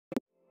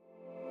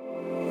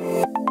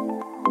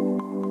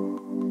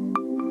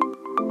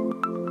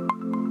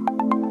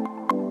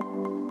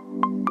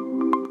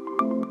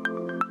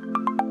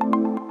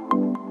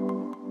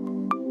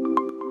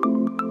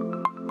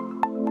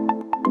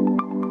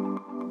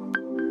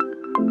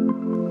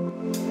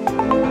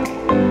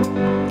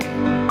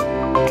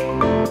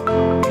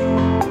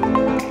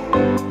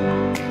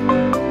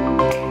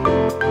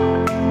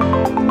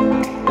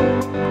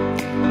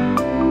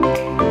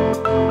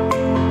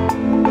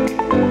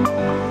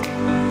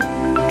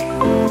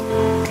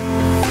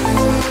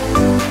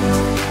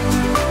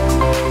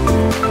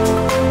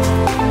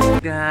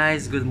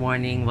good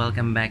morning.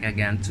 Welcome back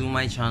again to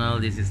my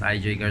channel. This is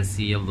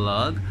Garcia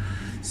vlog.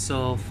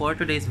 So for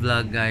today's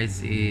vlog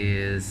guys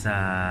is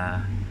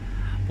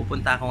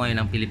pupunta ako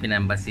ngayon ng Philippine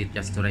Embassy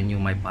just to renew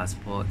my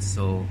passport.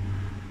 So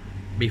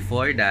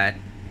before that,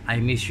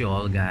 I miss you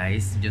all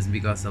guys just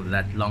because of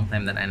that long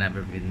time that I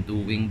never been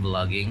doing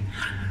vlogging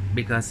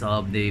because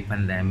of the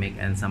pandemic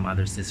and some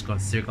other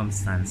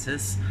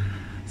circumstances.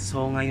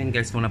 So ngayon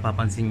guys, kung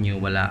napapansin nyo,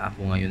 wala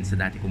ako ngayon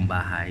sa dati kong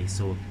bahay.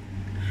 So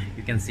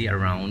you can see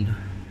around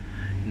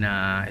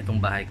na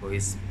itong bahay ko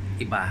is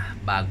iba,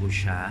 bago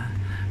siya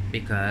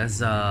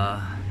because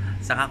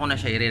saka ko na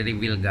siya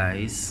i-reveal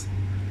guys.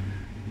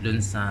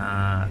 Dun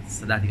sa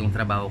dati kong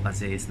trabaho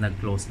kasi is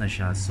nag-close na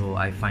siya, so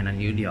I find a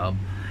new job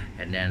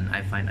and then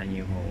I find a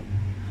new home.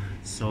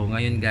 So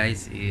ngayon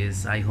guys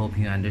is I hope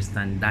you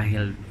understand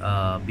dahil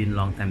been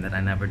long time that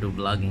I never do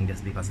vlogging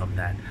just because of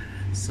that.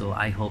 So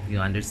I hope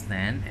you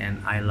understand and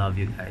I love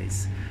you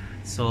guys.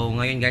 So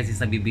ngayon guys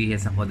is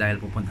nagbibihis ako dahil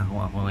pupunta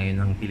ako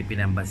ngayon ng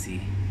Philippine Embassy.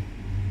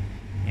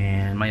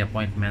 And my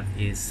appointment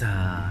is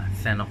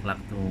 10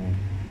 o'clock to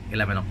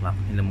 11 o'clock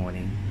in the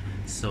morning.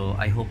 So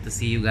I hope to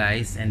see you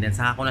guys. And then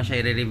saka ko na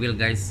siya i-reveal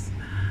guys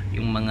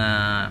yung mga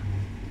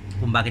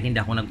kung bakit hindi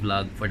ako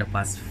nag-vlog for the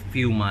past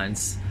few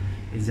months.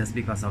 It's just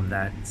because of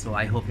that. So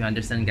I hope you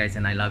understand guys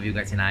and I love you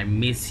guys and I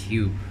miss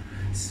you.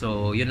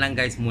 So yun lang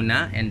guys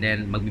muna, and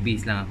then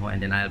magbibihis lang ako and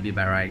then I'll be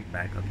right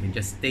back. Okay,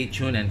 just stay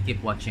tuned and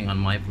keep watching on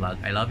my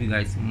vlog. I love you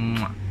guys.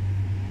 Mwah.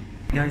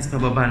 Guys,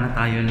 pababa na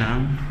tayo ng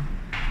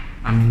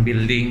aming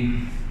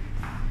building.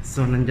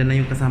 So nandyan na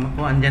yung kasama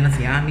ko, andyan na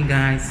si Ami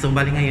guys. So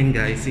bali ngayon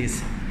guys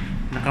is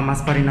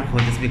nakamask pa rin ako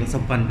just because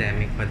of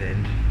pandemic pa din.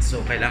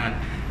 So kailangan,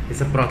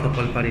 it's a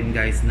protocol pa rin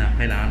guys na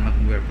kailangan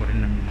mag-wear po rin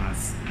ng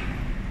mask.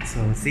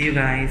 So see you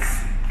guys.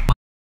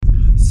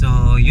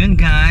 So yun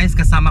guys,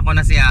 kasama ko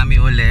na si Ami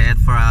ulit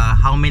for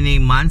how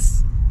many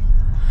months?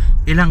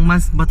 Ilang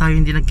months ba tayo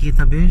hindi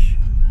nagkita, besh?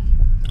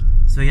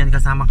 So yan,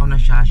 kasama ko na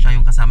siya. Siya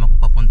yung kasama ko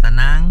papunta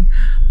ng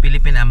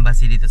Philippine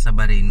Embassy dito sa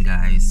Bahrain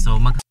guys. So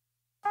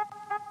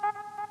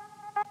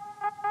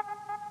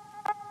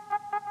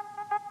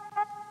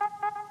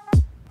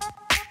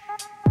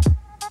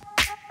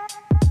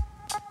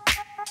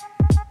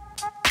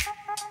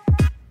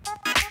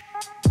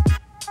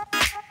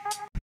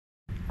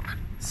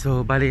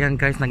bali yan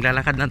guys,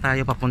 naglalakad na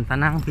tayo papunta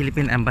ng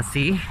Philippine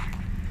Embassy.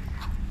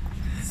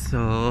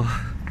 So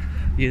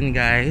yun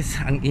guys,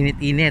 ang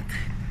init-init.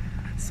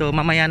 So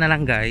mamaya na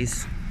lang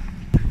guys.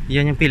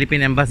 Yan yung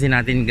Philippine Embassy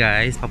natin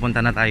guys. Papunta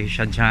na tayo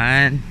siya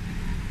dyan.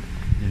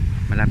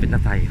 Malapit na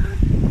tayo.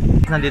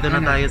 Nandito na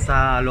tayo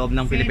sa loob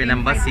ng Philippine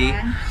Embassy.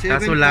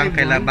 Kaso lang,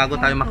 bago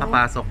tayo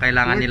makapasok,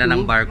 kailangan nila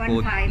ng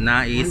barcode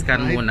na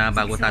i-scan muna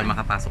bago tayo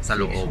makapasok sa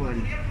loob.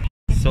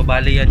 So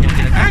bali yan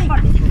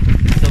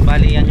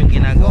yung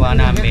ginagawa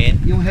namin.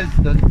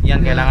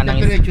 Yan, kailangan ng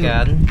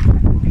scan.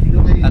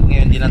 At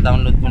ngayon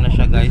dina-download ko na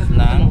siya guys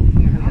ng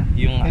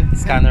yung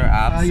scanner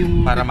apps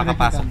para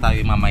makapasok tayo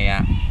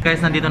mamaya.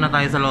 Guys, nandito na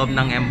tayo sa loob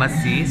ng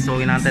embassy.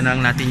 So inaantay na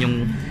lang natin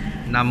yung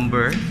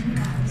number.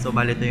 So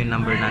bali ito yung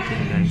number natin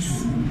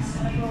guys,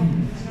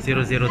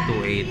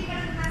 0028.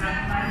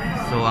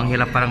 So ang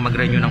hirap parang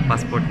mag-renew ng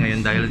passport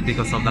ngayon dahil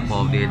because of the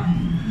COVID.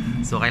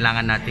 So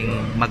kailangan nating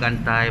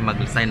magantay,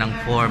 mag-sign ng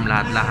form,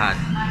 lahat-lahat.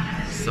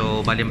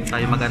 So bali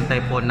tayo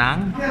magantay po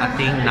ng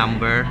ating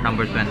number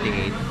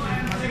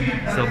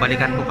 28. So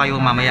balikan ko kayo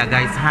mamaya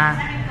guys ha.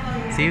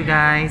 See you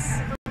guys.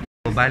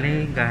 So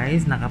bali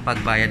guys,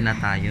 nakapagbayad na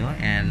tayo,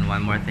 and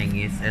one more thing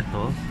is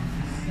ito,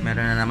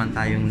 meron na naman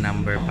tayong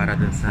number para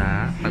dun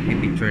sa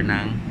pagpipicture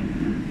ng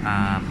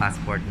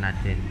passport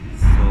natin.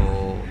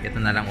 So ito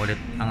na lang ulit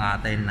ang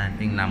atin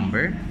nating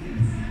number,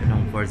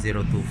 yung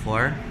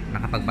 4024.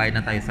 Nakapagbayad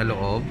na tayo sa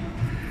loob.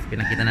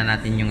 Pinakita na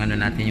natin yung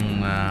yung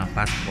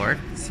passport.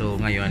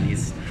 So ngayon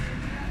is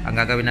ang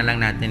gagawin na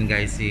lang natin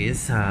guys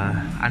is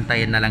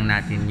antayin na lang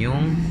natin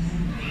yung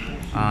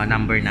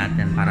number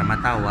natin para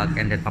matawag,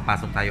 and then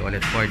papasok tayo ulit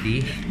for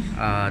the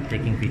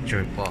taking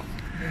picture po.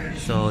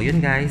 So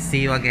yun guys,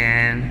 see you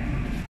again.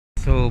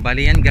 So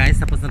bali yan guys,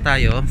 tapos na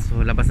tayo.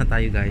 So labas na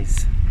tayo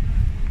guys.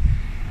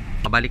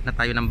 Pabalik na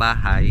tayo ng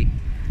bahay.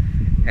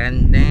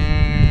 And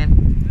then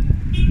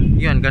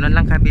yun, ganun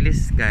lang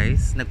kabilis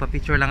guys.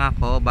 Nagpa-picture lang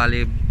ako.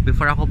 Bali,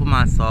 before ako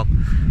pumasok,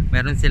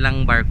 meron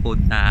silang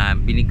barcode na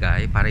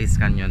binigay para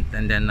i-scan yun.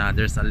 And then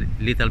there's a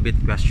little bit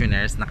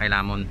questionnaires na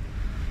kailangan mo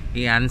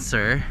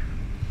i-answer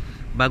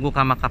bago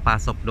ka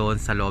makapasok doon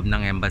sa loob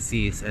ng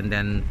embassies. And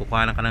then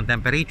kukuha ka ng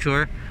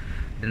temperature.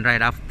 Then right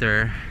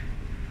after,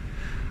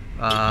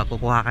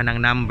 kukuha ka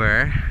ng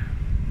number.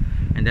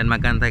 And then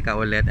magantay ka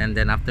ulit. And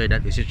then after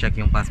that, you should check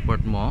yung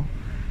passport mo.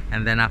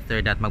 And then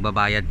after that,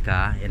 magbabayad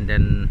ka. And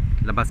then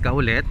labas ka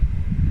ulit.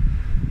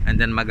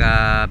 And then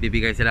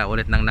magbibigay sila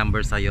ulit ng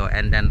number sa'yo.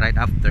 And then right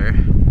after,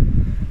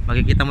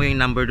 makikita mo yung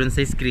number dun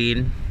sa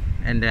screen.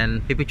 And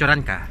then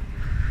pipicturan ka.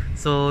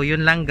 So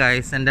yun lang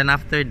guys. And then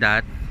after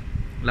that,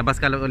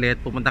 labas ka lang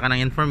ulit, pupunta ka ng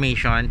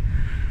information,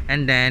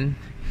 and then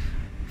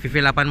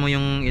fill upan mo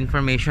yung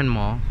information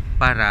mo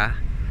para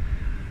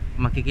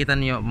makikita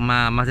niyo,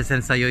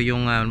 masisend sa'yo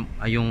yung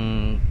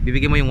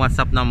bibigyan mo yung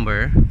WhatsApp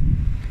number.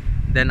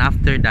 Then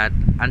after that,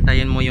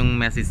 antayin mo yung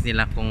message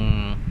nila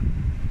kung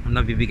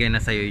nabibigay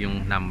na sa'yo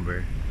yung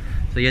number.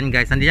 So yan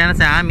guys, nandiyan na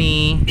sa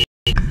Ami.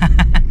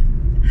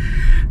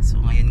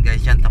 So ngayon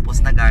guys, yan tapos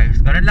na guys.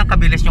 Ganun lang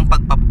kabilis yung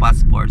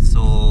pagpapassport.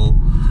 So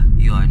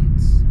yun.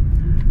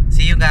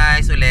 See you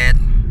guys ulit.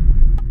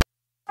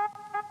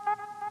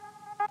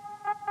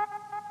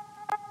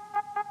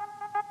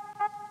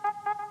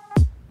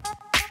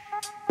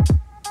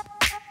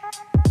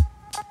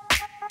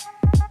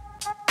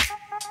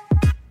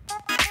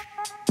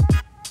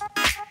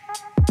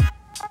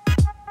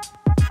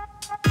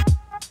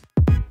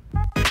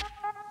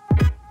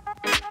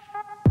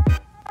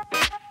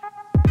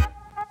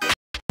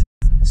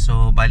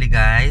 So, bali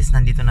guys,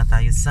 nandito na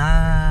tayo sa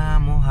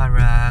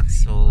Muharraq.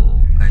 So,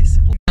 guys,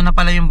 ito na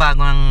pala yung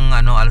bagong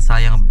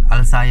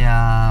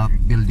Alsaya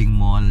Building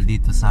Mall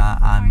dito sa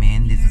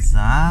amin, dito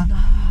sa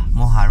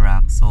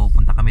Muharraq. So,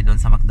 punta kami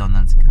doon sa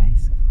McDonald's,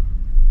 guys.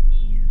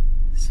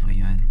 So,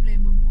 yun.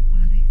 Problema mo,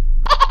 pare.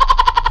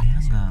 Kaya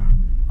nga,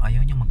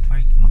 ayaw niya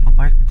mag-park.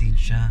 Magpa-park din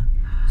siya.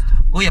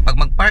 Kuya, pag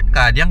mag-park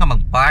ka, diyan ka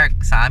mag-park.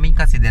 Sa amin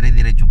kasi,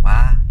 dire-diretso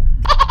pa.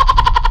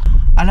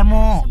 Alam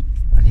mo,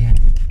 ano yan?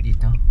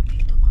 Dito?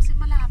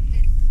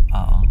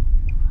 Oo.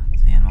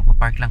 So yan,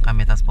 magpa-park lang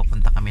kami tapos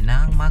pupunta kami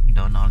ng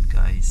McDonald's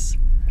guys.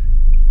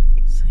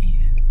 So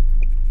yan.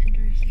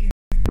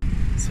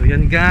 So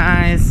yan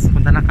guys,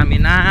 punta na kami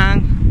ng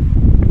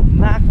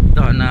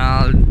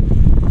McDonald's.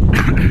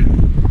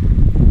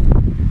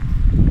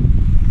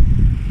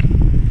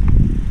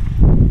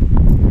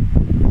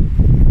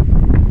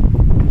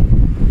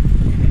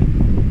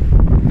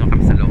 Dito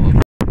kami sa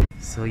loob.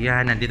 So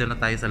yan, nandito na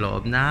tayo sa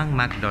loob ng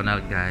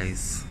McDonald's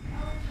guys.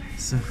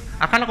 So,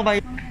 akala ko ba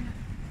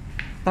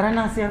tara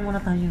na, siya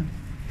muna tayo.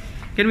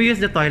 Can we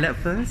use the toilet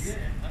first?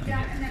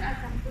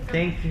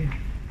 Thank you.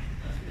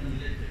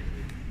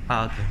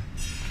 Okay.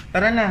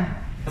 Tara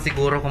na.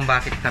 Siguro kung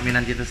bakit kami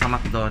nandito sa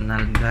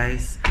McDonald's,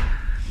 guys.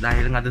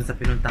 Dahil nga dun sa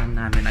pinuntahan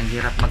namin, ang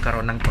hirap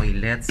magkaroon ng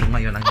toilet. So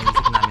ngayon, ang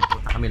inisip namin,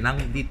 punta kami lang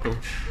dito.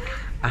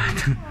 At,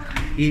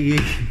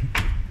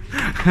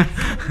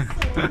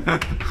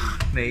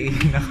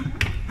 naiiyak.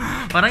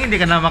 Parang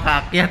hindi ka na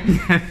makaakyat.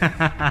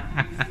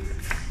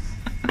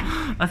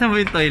 Asan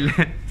mo yung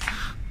toilet?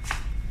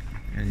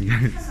 Ayan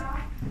guys.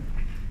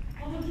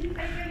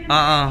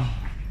 Oo.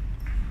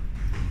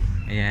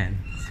 Ayan.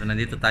 So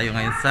nandito tayo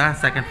ngayon sa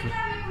second floor.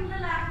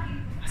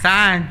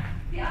 Saan?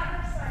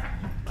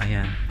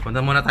 Ayan. Punta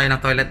muna tayo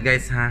ng toilet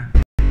guys ha.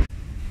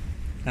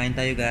 Kain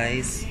tayo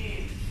guys.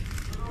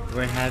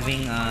 We're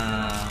having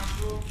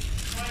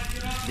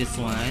this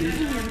one.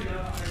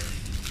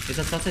 It's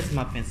a sausage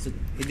muffins.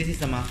 This is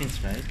the muffins,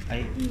 right?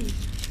 Yeah,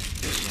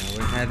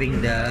 we're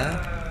having the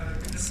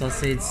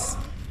sausage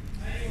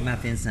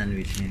muffin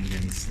sandwich yan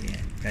guys.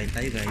 Ayan. Kain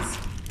tayo guys.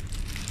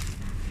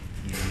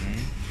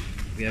 Ayan.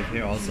 We have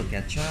here also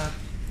ketchup.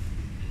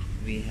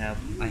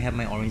 I have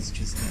my orange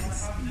juice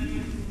guys.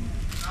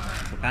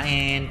 So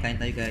kain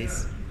tayo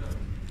guys.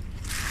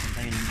 Kain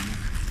tayo ng ano.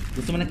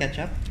 Gusto mo ng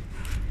ketchup?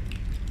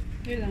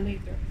 Yun lang,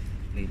 later.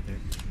 Later.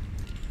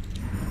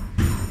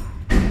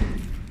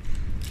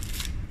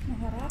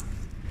 Maharap?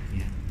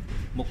 Yeah.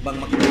 Mukbang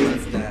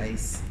McDonald's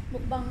guys.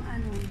 Mukbang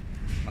ano?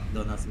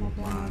 McDonald's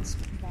mukbang.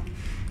 Mukbang.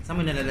 Saan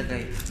mo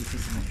nalalagay?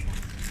 Isis mo siya.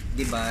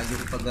 Diba,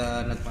 yung pag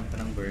nagpanta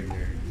ng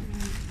burger.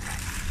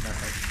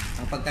 Dapat.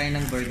 Ang pagkain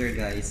ng burger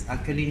guys,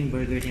 actually yung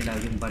burger nila,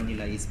 yung bun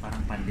nila is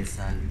parang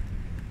pandesal.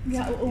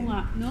 Yeah, oo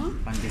nga, no?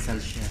 Pandesal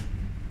siya.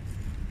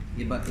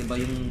 Iba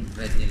yung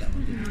bread nila.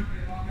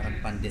 Parang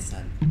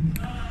pandesal.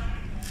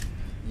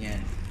 Yan.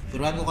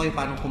 Turuan ko kayo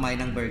paano kumain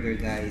ng burger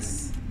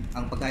guys.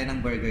 Ang pagkain ng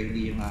burger,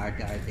 hindi yung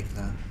arte-arte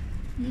ka.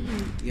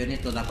 Yun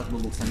ito, dapat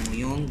bubuksan mo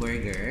yung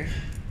burger.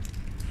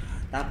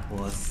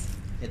 Tapos,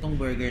 itong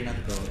burger na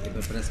to,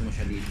 ipipress mo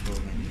siya dito.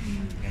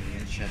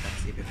 Ganyan siya.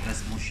 Tapos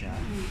ipipress mo siya.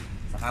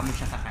 Saka mo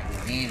siya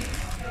kakainin.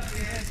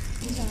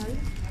 Pandesal?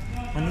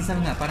 Pandesal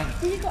nga. Parang,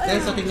 kaya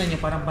so tingnan nyo,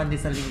 parang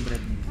pandesal yung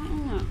bread niya. Oo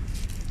nga.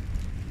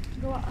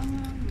 Gawaan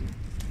nga.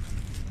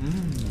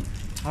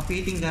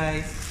 Happy eating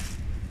guys.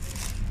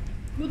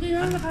 Buti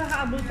na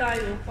nakakaabot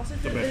tayo. Kasi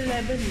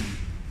 11 eh.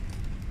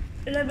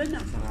 11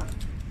 na. Sarap.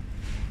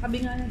 Sabi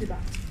nga na, di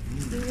ba?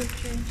 They will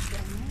change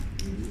them, no?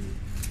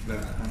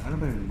 Ano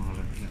ba yung mga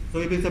last?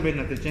 So, ibig sabihin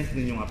natin, change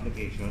din yung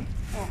application?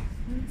 Oh.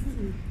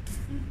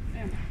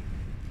 Ayan.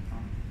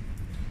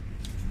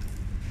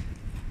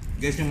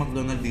 Guys, yung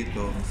McDonald's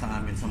dito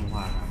sa amin sa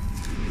Muharraq.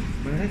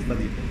 May rice ba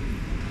dito?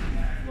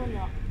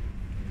 Wala.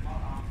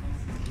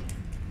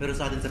 Pero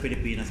sa atin sa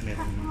Pilipinas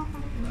meron no?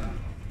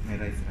 May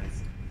rice.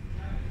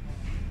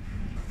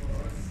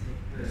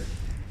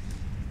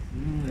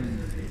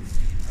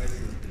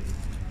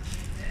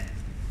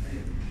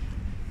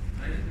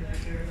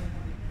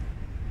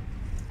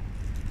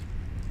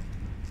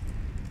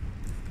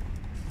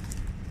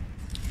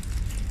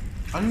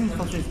 Ano yung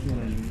sausage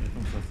nila yung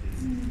itong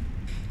sausage?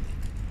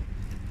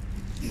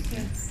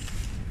 Yes.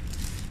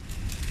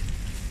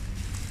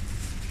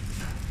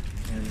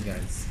 Ayan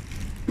guys.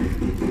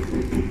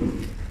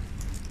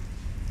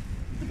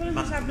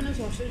 sabi ng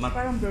sausage,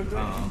 parang burger.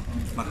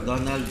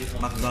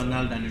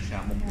 McDonald ano siya,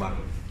 mukbang.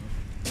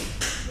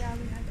 Yeah,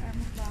 we had our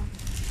mukbang.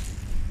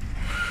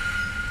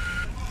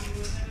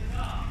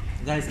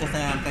 Guys, kasi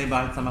ang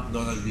kaibahan sa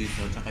McDonald's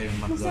dito, tsaka yung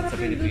McDonald's Masarap sa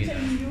yun doon sa Pilipinas.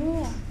 inyo.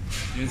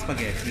 Yung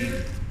spaghetti.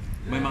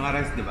 May mga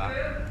rice, di ba?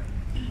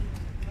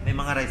 May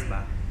mga rice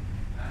ba?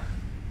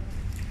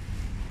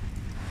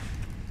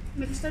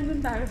 Next time dun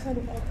tayo sa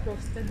lookout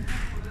roasted.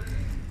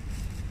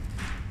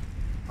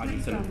 Ano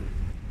sa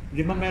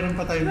di ba meron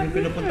pa tayo yung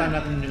pinupunta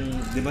natin yung,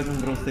 di ba yung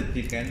roasted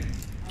chicken?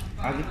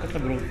 Agit ka sa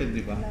roasted,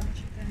 di ba? Love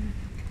chicken.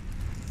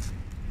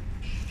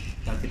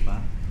 Dati pa.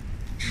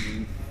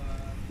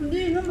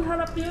 Hindi nga,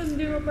 maharap yun.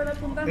 Hindi mo pa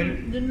napunta.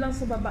 Pero- Dun lang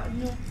sa baba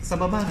nyo. Sa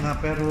baba nga,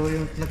 pero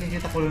yung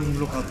nakikita ko yung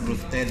lookout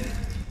roasted.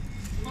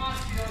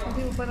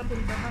 Hindi mo pa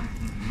napunta ka.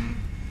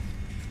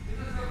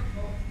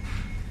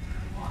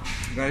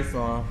 Guys,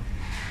 oh.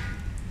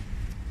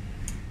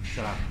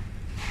 Sarap.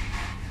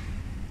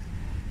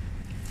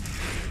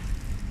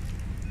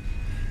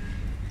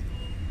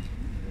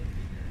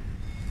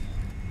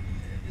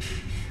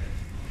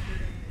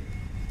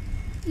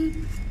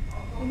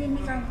 Hindi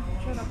may kang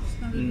sarap.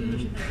 Nandito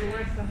siya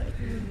nag-work kahit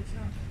hindi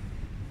siya.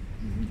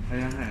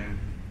 Kaya nga eh.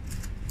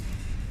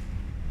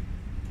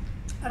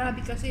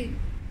 Arabic kasi.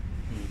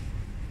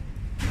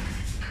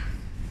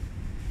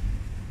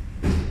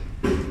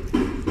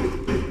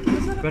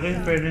 Masarap Pero in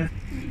siya. fairness,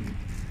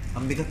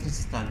 ang bigat ng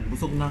stand.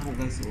 Busog na ako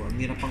guys, oh. Ang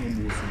hirap pang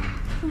ubusin.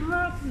 Ang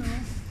harap, no?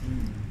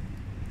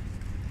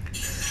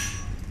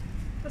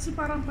 Kasi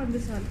parang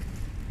pandesal.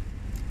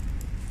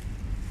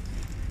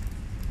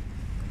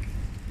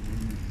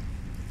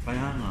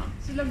 Kaya nga,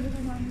 Sila gusto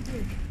namin ito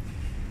eh.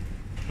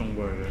 itong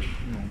burger,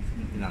 yung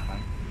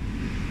tinapay.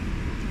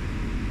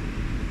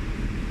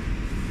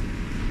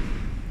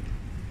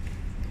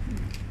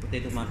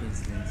 Potato muffins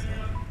din siya.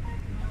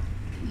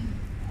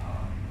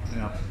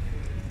 Yeah.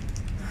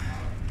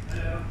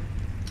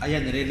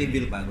 Ayan,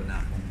 nire-reveal bago na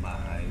akong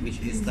bahay.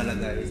 Which is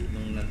talaga, is,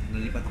 nung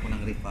nalipat ako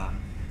ng Ripa,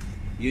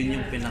 yun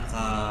yung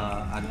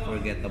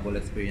pinaka-unforgettable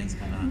experience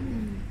ko na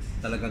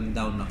talagang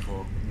down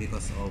ako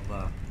because of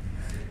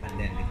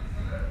pandemic.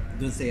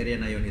 Doon sa area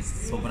na yun is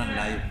sobrang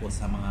layo po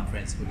sa mga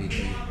friends ko dito,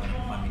 yung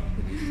parang family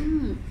ko dito.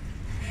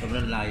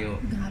 Sobrang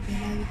layo. Grabe,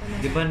 layo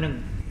talaga. Di ba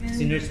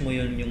sinurse mo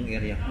yun yung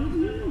area ko?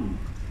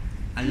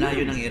 Ang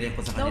layo ng area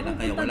ko sa kanila,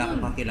 kaya wala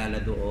akong kakilala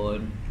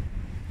doon.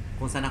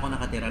 Kung saan ako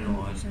nakatira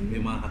noon,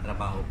 yung mga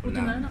katrabaho ko Buti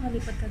nga lang.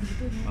 nakalipat ka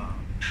dito, no?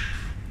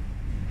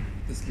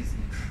 Tapos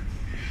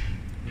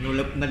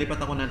nalipat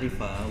ako ng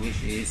Rifa,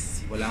 which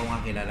is wala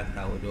akong kakilalang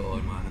tao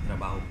doon, mga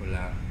katrabaho ko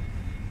lang.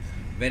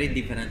 Very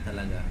different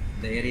talaga.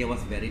 The area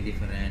was very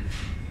different.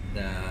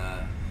 The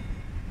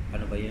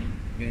ano ba yun?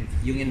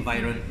 Yung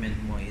environment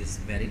mo is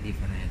very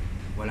different.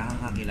 Wala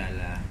kang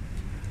kakilala.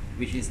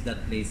 Which is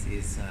that place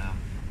is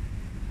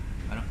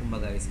parang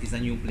kumbaga is a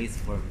new place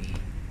for me.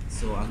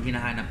 So ang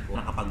hinahanap ko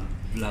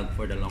nakapag-vlog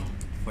for the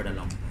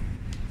long time.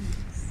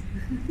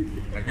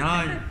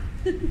 Ganyan.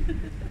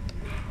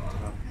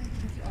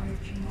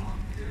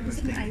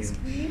 Gusto mo ice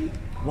cream?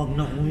 Wag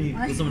na, uy.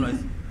 Gusto mo na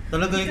ice?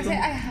 Talaga ito. Kasi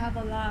I have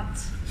a lot.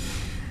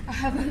 I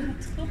have a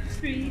lot of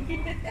free.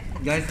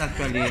 Guys,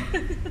 actually,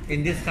 in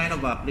this kind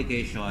of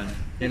application,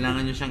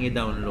 kailangan nyo siyang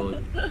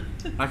i-download.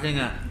 Kasi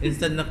nga,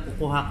 instead na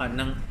kukuha ka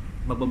ng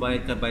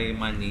magbabayad ka by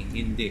money,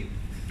 hindi.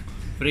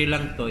 Free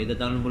lang to,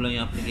 i-download mo lang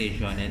yung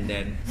application and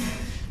then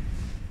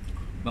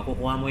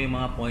makukuha mo yung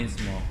mga points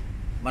mo.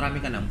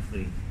 Marami ka ng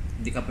free.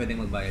 Hindi ka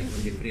pwedeng magbayad,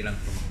 kundi free lang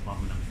to, makukuha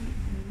mo ng free.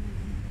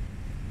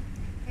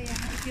 Kaya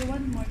if you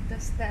want more,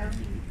 just tell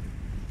me.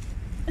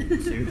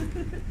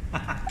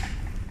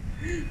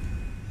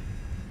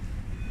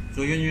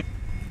 So yun yung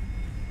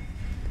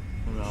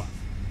Kaya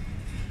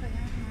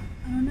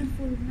nga,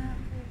 full na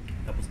ako.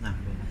 tapos na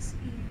ako. As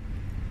in.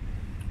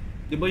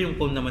 Di ba yung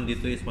phone naman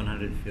dito is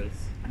 100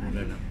 fills?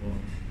 Wala na po.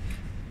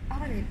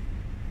 Alright,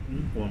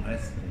 Phone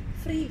ice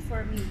free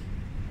for me.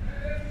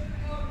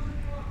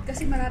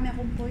 Kasi marami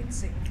akong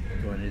points eh.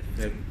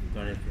 250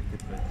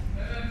 pesos.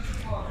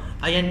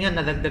 Ayan nga,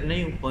 nadagdag na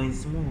yung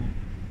points mo.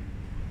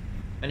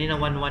 Kanina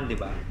 1-1, di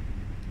ba?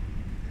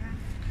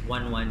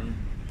 1-1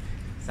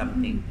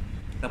 something.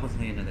 Tapos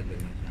ngayon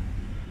nadagdag na siya.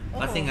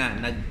 Kasi Oo. nga,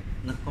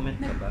 nag-comment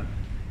ka ba?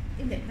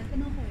 Hindi,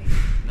 nagkano ko eh.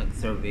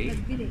 Nag-survey?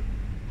 Nagbili.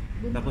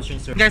 Tapos yung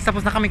survey. Guys,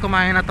 tapos na kami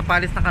kumain at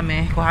palis na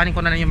kami. Kuhanin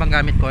ko na lang yung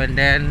mga gamit ko and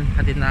then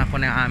hatid na ako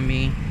ng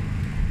Ami.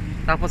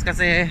 Tapos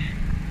kasi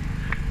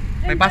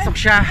may pasok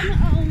siya.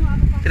 Oo nga,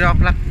 3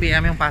 o'clock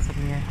PM yung pasok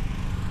niya.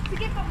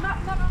 sige,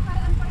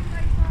 makakaraan pa rin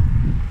tayo sa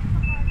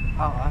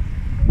Oo.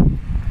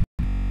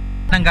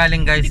 Nang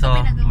galing guys, Hindi ko so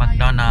pinagawa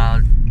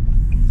McDonald's.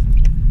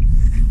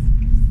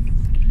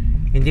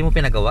 Hindi mo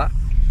pinagawa?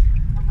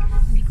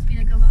 Hindi ko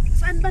pinagawa.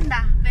 Saan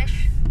banda,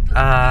 Besh?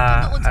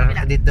 Doon sa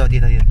kabila. Dito.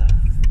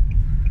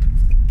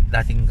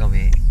 Dating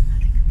gawi.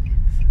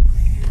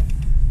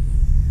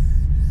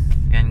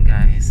 Yan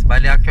guys.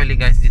 Bali actually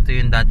guys, dito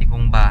yung dati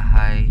kong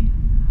bahay.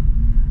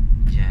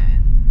 Yan.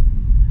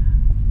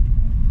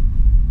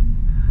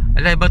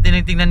 Alay, ba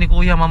tinitingnan ni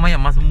kuya mamaya?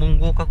 Mas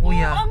munggo ka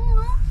kuya. Buang,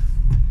 no?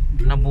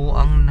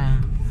 Nabuang na.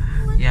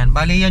 Yan,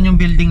 bali yan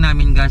yung building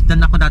namin guys.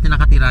 Diyan ako dati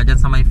nakatira,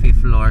 dyan sa may 5th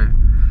floor.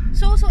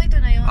 So ito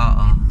na yun?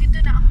 Oo. Dito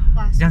na ako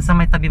pasok? Dyan sa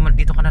may tabi mo,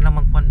 dito ka na lang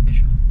magpuan,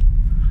 besh.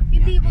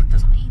 Hindi, Yan, wag dito. to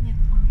sa mainit.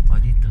 O,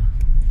 dito.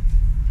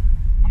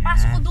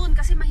 Papasok ko doon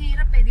kasi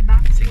mahirap eh, di ba?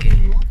 Sige.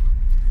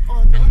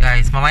 O, Yan doon.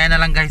 guys, mamaya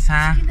na lang guys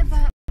ha. Sige na ba?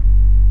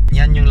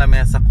 Yan yung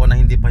lamesa ko na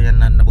hindi pa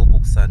yan na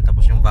nabubuksan.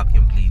 Tapos yung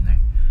vacuum cleaner.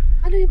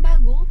 Ano yung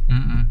bago?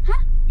 Ha?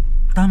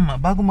 Tama,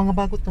 mga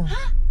bago to.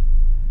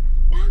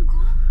 Bago?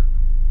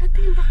 Pati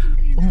yung vacuum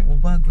cleaner? Oo,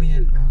 bago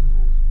yan. Oh.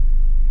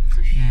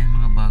 Yan,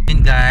 mga bago. Yan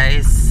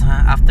guys,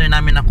 after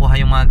namin nakuha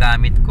yung mga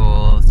gamit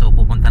ko, so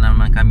pupunta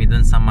naman kami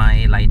dun sa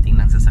may lighting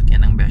ng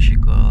sasakyan ng beshi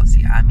ko,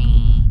 si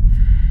Ami.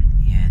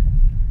 Yan.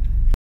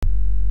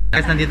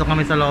 Guys, nandito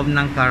kami sa loob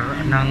ng car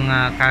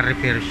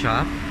repair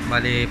shop.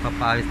 Bali,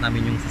 papaayos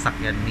namin yung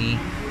sasakyan ni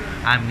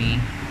Ami.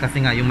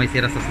 Kasi nga, yung may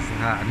sira sa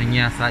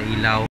niya, sa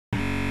ilaw.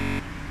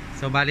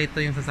 So, bali ito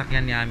yung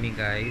sasakyan ni Ami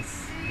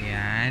guys.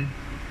 Ayan.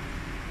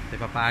 So,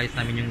 papaayos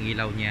namin yung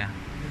ilaw niya.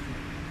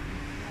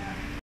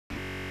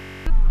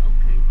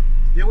 Okay.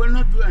 They will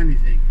not do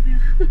anything.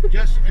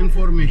 Just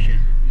information.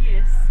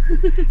 Yes.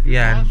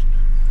 Yan.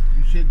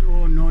 You said,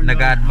 oh no.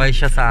 Nag-advise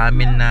siya sa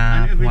amin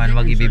na kung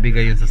wag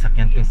ibibigay yung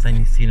sasakyan kung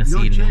No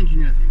sino-sino. change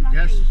nothing.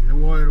 Just the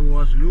wire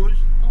was loose.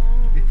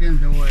 Oh, Return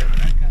the wire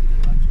back and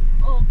that's it.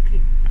 okay.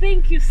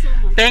 Thank you so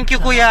much. Thank you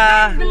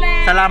kuya.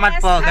 Bless. Salamat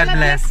po. God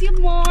bless. you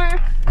more.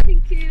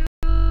 Thank you.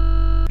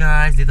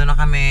 Guys, dito na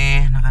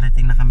kami.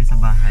 Nakarating na kami sa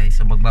bahay.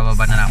 So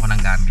magbababa na ako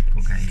ng gamit ko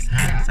guys.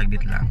 Ha,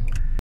 saglit lang.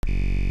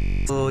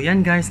 So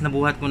yan guys,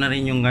 nabuhat ko na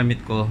rin yung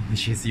gamit ko,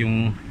 which is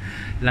yung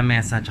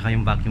lamesa at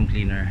yung vacuum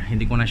cleaner.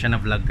 Hindi ko na siya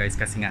na-vlog guys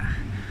kasi nga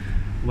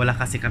wala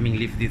kasi kaming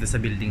lift dito sa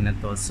building na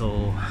to.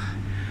 So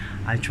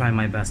I try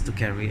my best to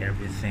carry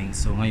everything.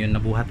 So ngayon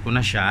nabuhat ko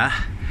na siya.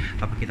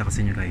 Papakita ko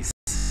sa inyo guys.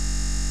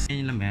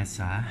 Yan yung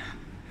lamesa.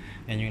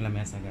 Yan yung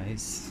lamesa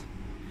guys.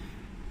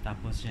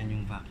 Tapos yan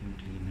yung vacuum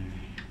cleaner.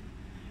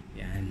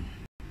 Yan.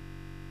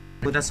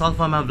 So that's all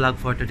for my vlog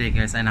for today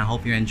guys, and I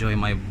hope you enjoy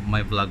my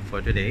vlog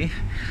for today.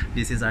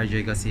 This is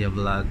RJ Garcia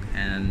vlog,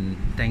 and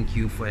thank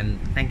you for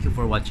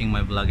watching my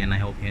vlog, and I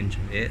hope you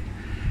enjoy it.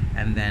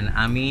 And then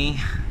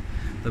Ami,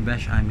 the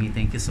besh Ami,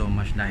 thank you so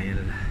much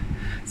dahil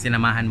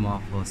sinamahan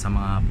mo ako sa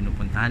mga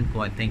pinupuntahan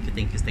ko. Thank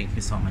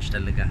you so much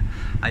talaga.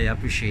 I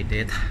appreciate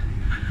it.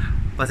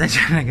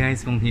 Pasensya na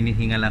guys kung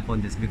hinihingal ako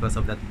just because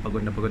of that,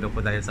 pagod na pagod ako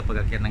dahil sa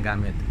pag-akyat ng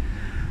gamit.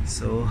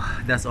 So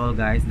that's all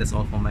guys, that's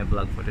all for my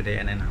vlog for today,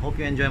 and then I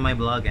hope you enjoy my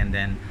vlog, and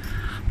then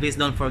please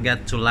don't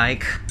forget to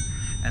like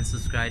and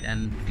subscribe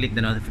and click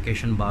the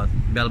notification bell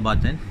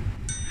button,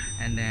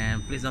 and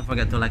then please don't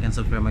forget to like and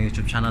subscribe my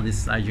YouTube channel.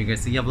 This is RJ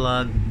Garcia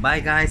vlog.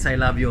 Bye guys, I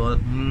love you all.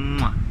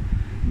 Mwah.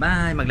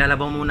 Bye,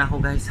 maglalabaw muna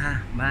ako guys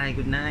ha. Bye,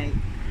 good night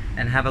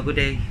and have a good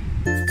day.